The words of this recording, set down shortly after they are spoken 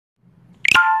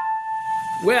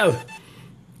Well,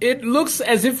 it looks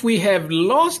as if we have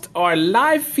lost our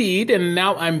live feed and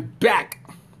now I'm back.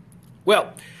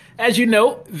 Well, as you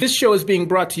know, this show is being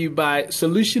brought to you by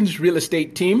Solutions Real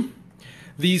Estate Team,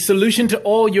 the solution to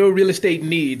all your real estate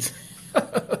needs.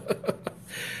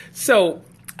 So,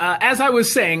 as I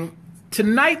was saying,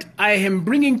 tonight I am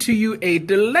bringing to you a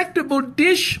delectable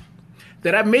dish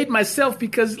that I made myself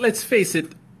because, let's face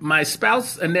it, my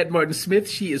spouse, Annette Martin-Smith,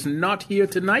 she is not here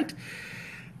tonight.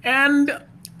 And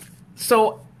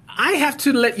so I have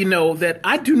to let you know that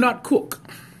I do not cook.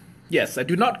 Yes, I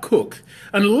do not cook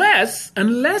unless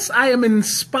I am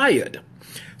inspired.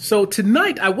 So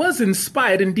tonight I was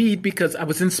inspired indeed because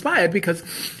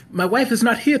my wife is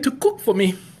not here to cook for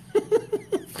me.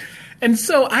 And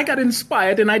so I got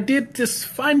inspired and I did this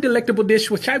fine delectable dish,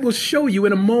 which I will show you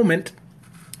in a moment.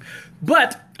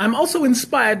 But I'm also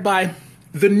inspired by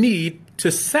the need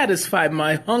to satisfy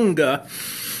my hunger.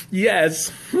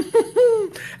 Yes.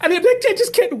 And I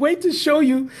just can't wait to show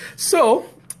you. So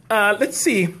let's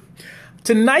see.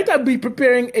 Tonight I'll be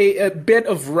preparing a bed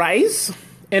of rice.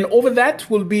 And over that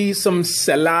will be some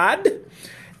salad.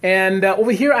 And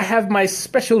over here I have my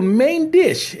special main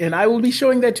dish. And I will be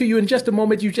showing that to you in just a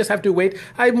moment. You just have to wait.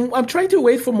 I'm trying to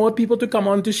wait for more people to come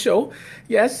on the show.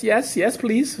 Yes,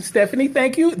 please. Stephanie,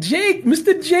 thank you. Jake,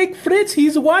 Mr. Jake Fritz,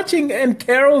 he's watching. And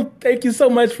Carol, thank you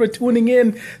so much for tuning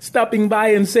in, stopping by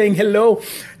and saying hello.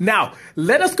 Now,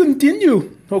 let us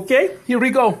continue. Okay, here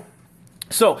we go.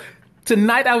 So,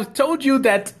 tonight I told you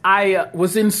that I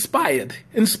was inspired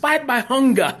by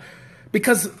hunger,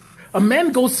 because a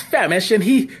man goes famished and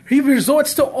he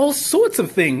resorts to all sorts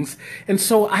of things. And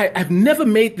so I've never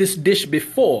made this dish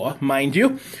before, mind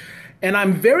you, and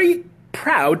I'm very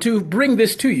proud to bring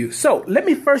this to you. So let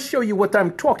me first show you what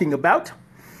I'm talking about.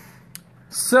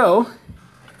 So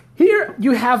here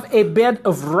you have a bed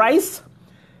of rice.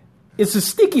 It's a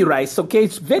sticky rice, okay?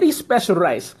 It's very special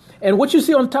rice. And what you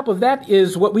see on top of that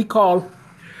is what we call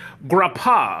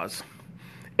grappas,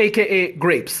 aka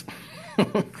grapes.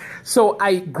 So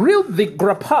I grilled the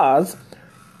grappas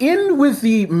in with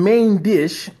the main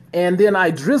dish, and then I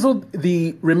drizzled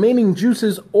the remaining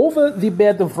juices over the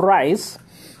bed of rice.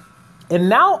 And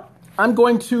now I'm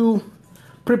going to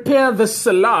prepare the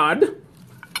salad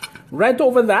right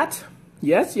over that.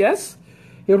 Yes.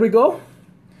 Here we go.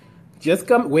 Just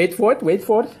come, wait for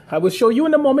it. I will show you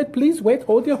in a moment, please. Wait,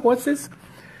 hold your horses.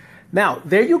 Now,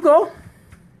 there you go.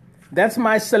 That's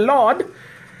my salad.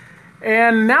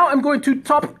 And now I'm going to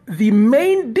top the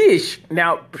main dish.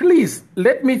 Now, please,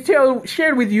 let me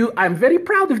share with you, I'm very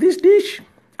proud of this dish.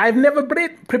 I've never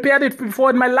prepared it before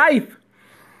in my life.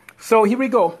 So here we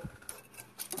go.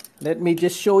 Let me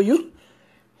just show you.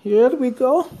 Here we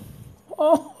go.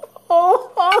 Oh,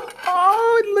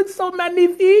 it looks so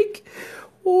magnifique.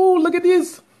 Oh, look at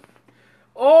this.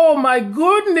 Oh my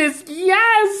goodness,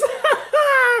 yes.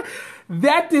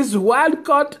 That is wild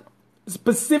caught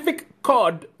Pacific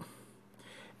cod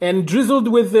and drizzled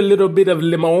with a little bit of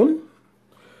lemon.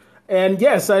 And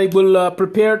yes, I will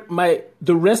prepare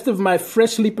the rest of my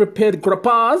freshly prepared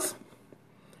grappas.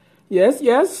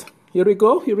 Yes. Here we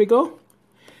go.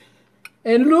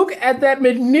 And look at that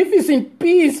magnificent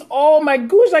piece. Oh my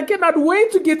gosh, I cannot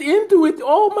wait to get into it.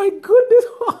 Oh my goodness.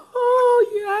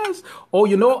 Oh, yes. Oh,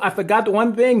 you know, I forgot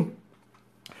one thing.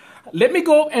 Let me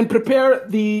go and prepare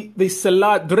the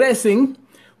salad dressing,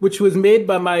 which was made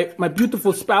by my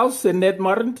beautiful spouse, Annette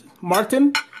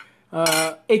Martin,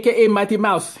 aka Mighty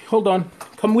Mouse. Hold on.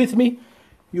 Come with me.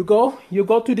 You go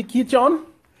to the kitchen.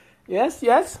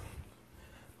 Yes.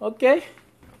 Okay.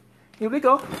 Here we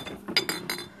go.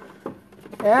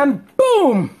 And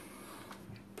boom!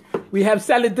 We have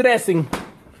salad dressing.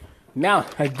 Now,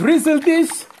 I drizzle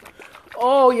this.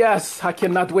 Oh, yes. I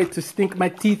cannot wait to sink my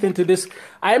teeth into this.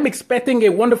 I am expecting a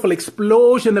wonderful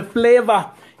explosion of flavor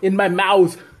in my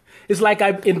mouth. It's like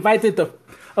I've invited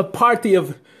a party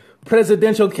of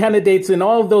presidential candidates and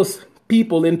all those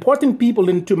people, important people,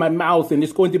 into my mouth, and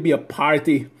it's going to be a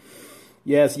party.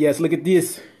 Yes. Look at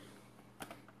this.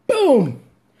 Boom!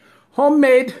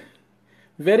 Homemade.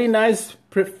 Very nice.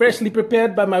 Freshly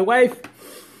prepared by my wife.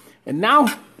 And now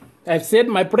I've said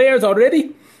my prayers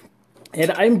already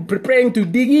and I'm preparing to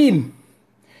dig in.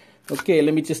 Okay,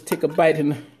 let me just take a bite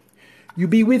and you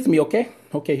be with me, okay?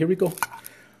 Okay, here we go.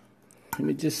 Let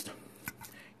me just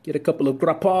get a couple of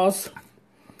grappas.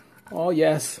 Oh,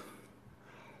 yes.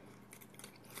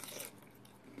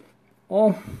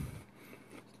 Oh.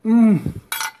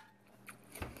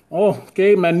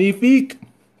 Okay, magnifique.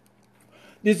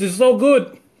 This is so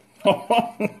good.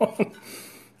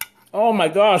 Oh my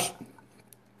gosh.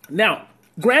 Now,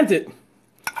 granted,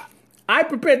 I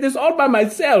prepared this all by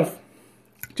myself.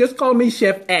 Just call me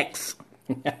Chef X.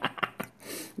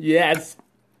 Yes.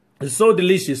 It's so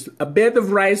delicious. A bed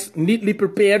of rice, neatly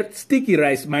prepared, sticky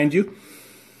rice, mind you.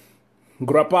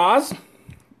 Grapas.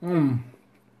 And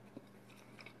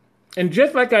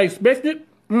just like I expected,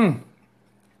 a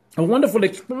wonderful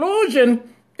explosion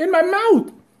in my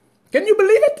mouth. Can you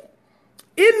believe it?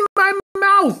 In my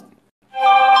mouth.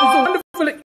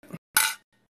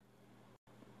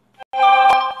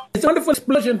 It's a wonderful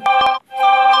explosion.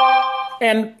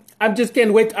 And I just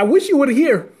can't wait. I wish you were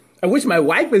here. I wish my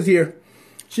wife was here.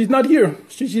 She's not here.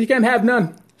 She can't have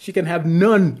none. She can have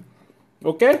none.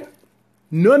 Okay?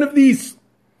 None of these.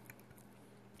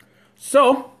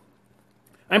 So,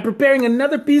 I'm preparing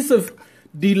another piece of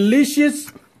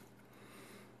delicious.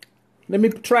 Let me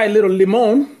try a little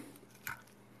limon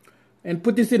and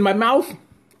put this in my mouth.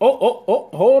 Oh,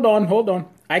 hold on.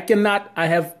 I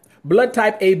have blood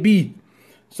type AB.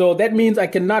 So that means I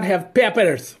cannot have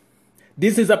peppers.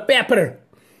 This is a pepper.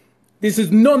 This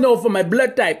is no for my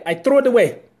blood type. I throw it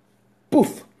away.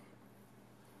 Poof.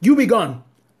 You be gone.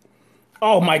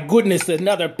 Oh my goodness,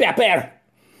 another pepper.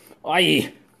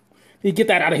 Aye. You get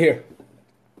that out of here.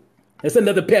 That's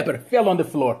another pepper. Fell on the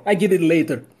floor. I get it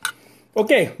later.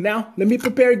 Okay, now let me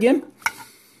prepare again.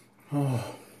 Oh,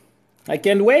 I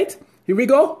can't wait. Here we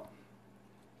go.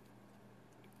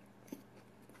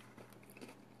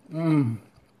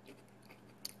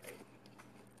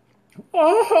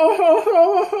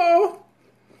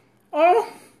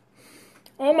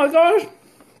 Oh my gosh.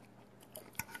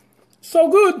 So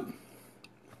good.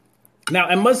 Now,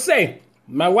 I must say,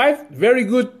 my wife, very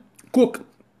good cook.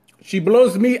 She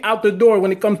blows me out the door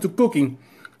when it comes to cooking.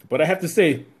 But I have to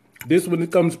say, this one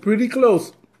comes pretty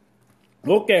close.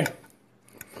 Okay.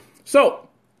 So,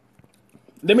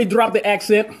 let me drop the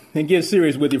accent and get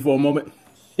serious with you for a moment.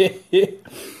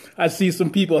 I see some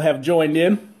people have joined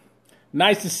in.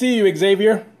 Nice to see you,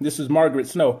 Xavier. This is Margaret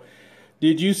Snow.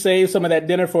 Did you save some of that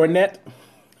dinner for Annette?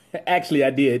 Actually,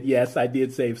 I did. Yes, I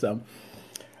did save some.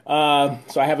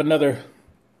 So I have another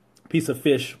piece of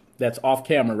fish that's off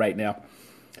camera right now.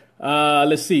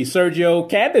 Let's see. Sergio,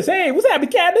 Candace. Hey, what's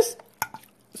happening, Candace?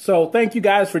 So thank you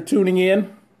guys for tuning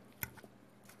in.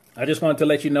 I just wanted to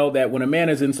let you know that when a man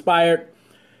is inspired,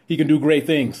 he can do great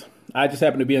things. I just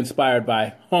happen to be inspired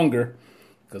by hunger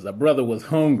because our brother was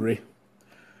hungry.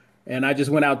 And I just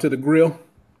went out to the grill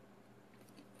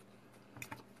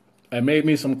and made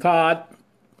me some cod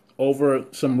over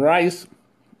some rice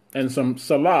and some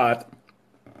salad.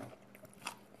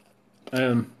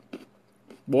 And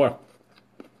boy,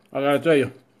 I gotta tell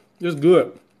you, it's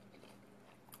good.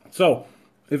 So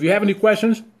if you have any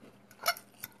questions,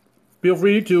 feel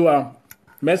free to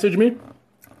message me.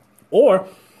 Or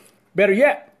better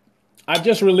yet, I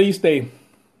just released a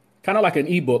kind of like an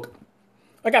ebook.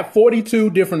 I got 42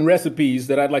 different recipes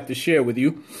that I'd like to share with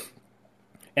you.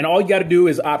 And all you got to do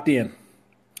is opt in.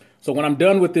 So when I'm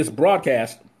done with this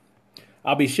broadcast,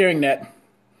 I'll be sharing that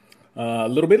a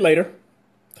little bit later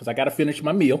because I got to finish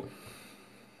my meal.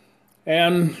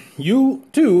 And you,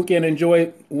 too, can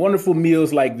enjoy wonderful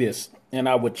meals like this. And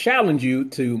I would challenge you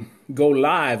to go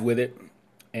live with it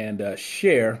and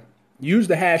share. Use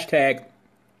the hashtag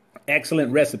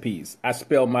excellent recipes. I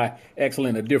spell my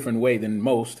excellent a different way than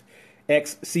most.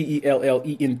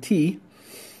 XCELLENT.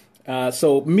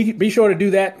 So be sure to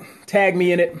do that. Tag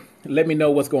me in it. Let me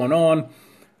know what's going on.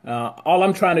 All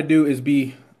I'm trying to do is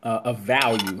be of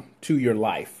value to your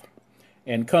life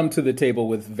and come to the table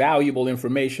with valuable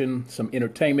information, some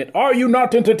entertainment. Are you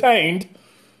not entertained?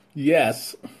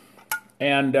 Yes.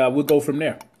 And we'll go from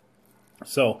there.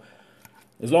 So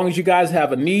as long as you guys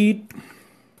have a need,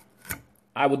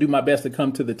 I will do my best to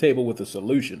come to the table with a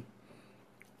solution.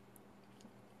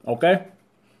 Okay?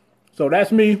 So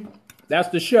that's me. That's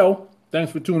the show.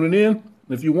 Thanks for tuning in.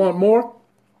 If you want more,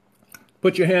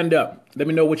 put your hand up. Let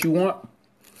me know what you want.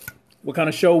 What kind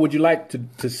of show would you like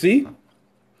to see?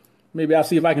 Maybe I'll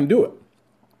see if I can do it.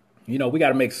 You know, we got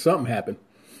to make something happen.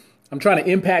 I'm trying to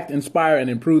impact, inspire, and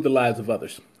improve the lives of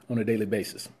others on a daily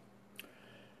basis.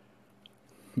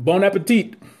 Bon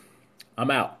appetit. I'm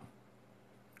out.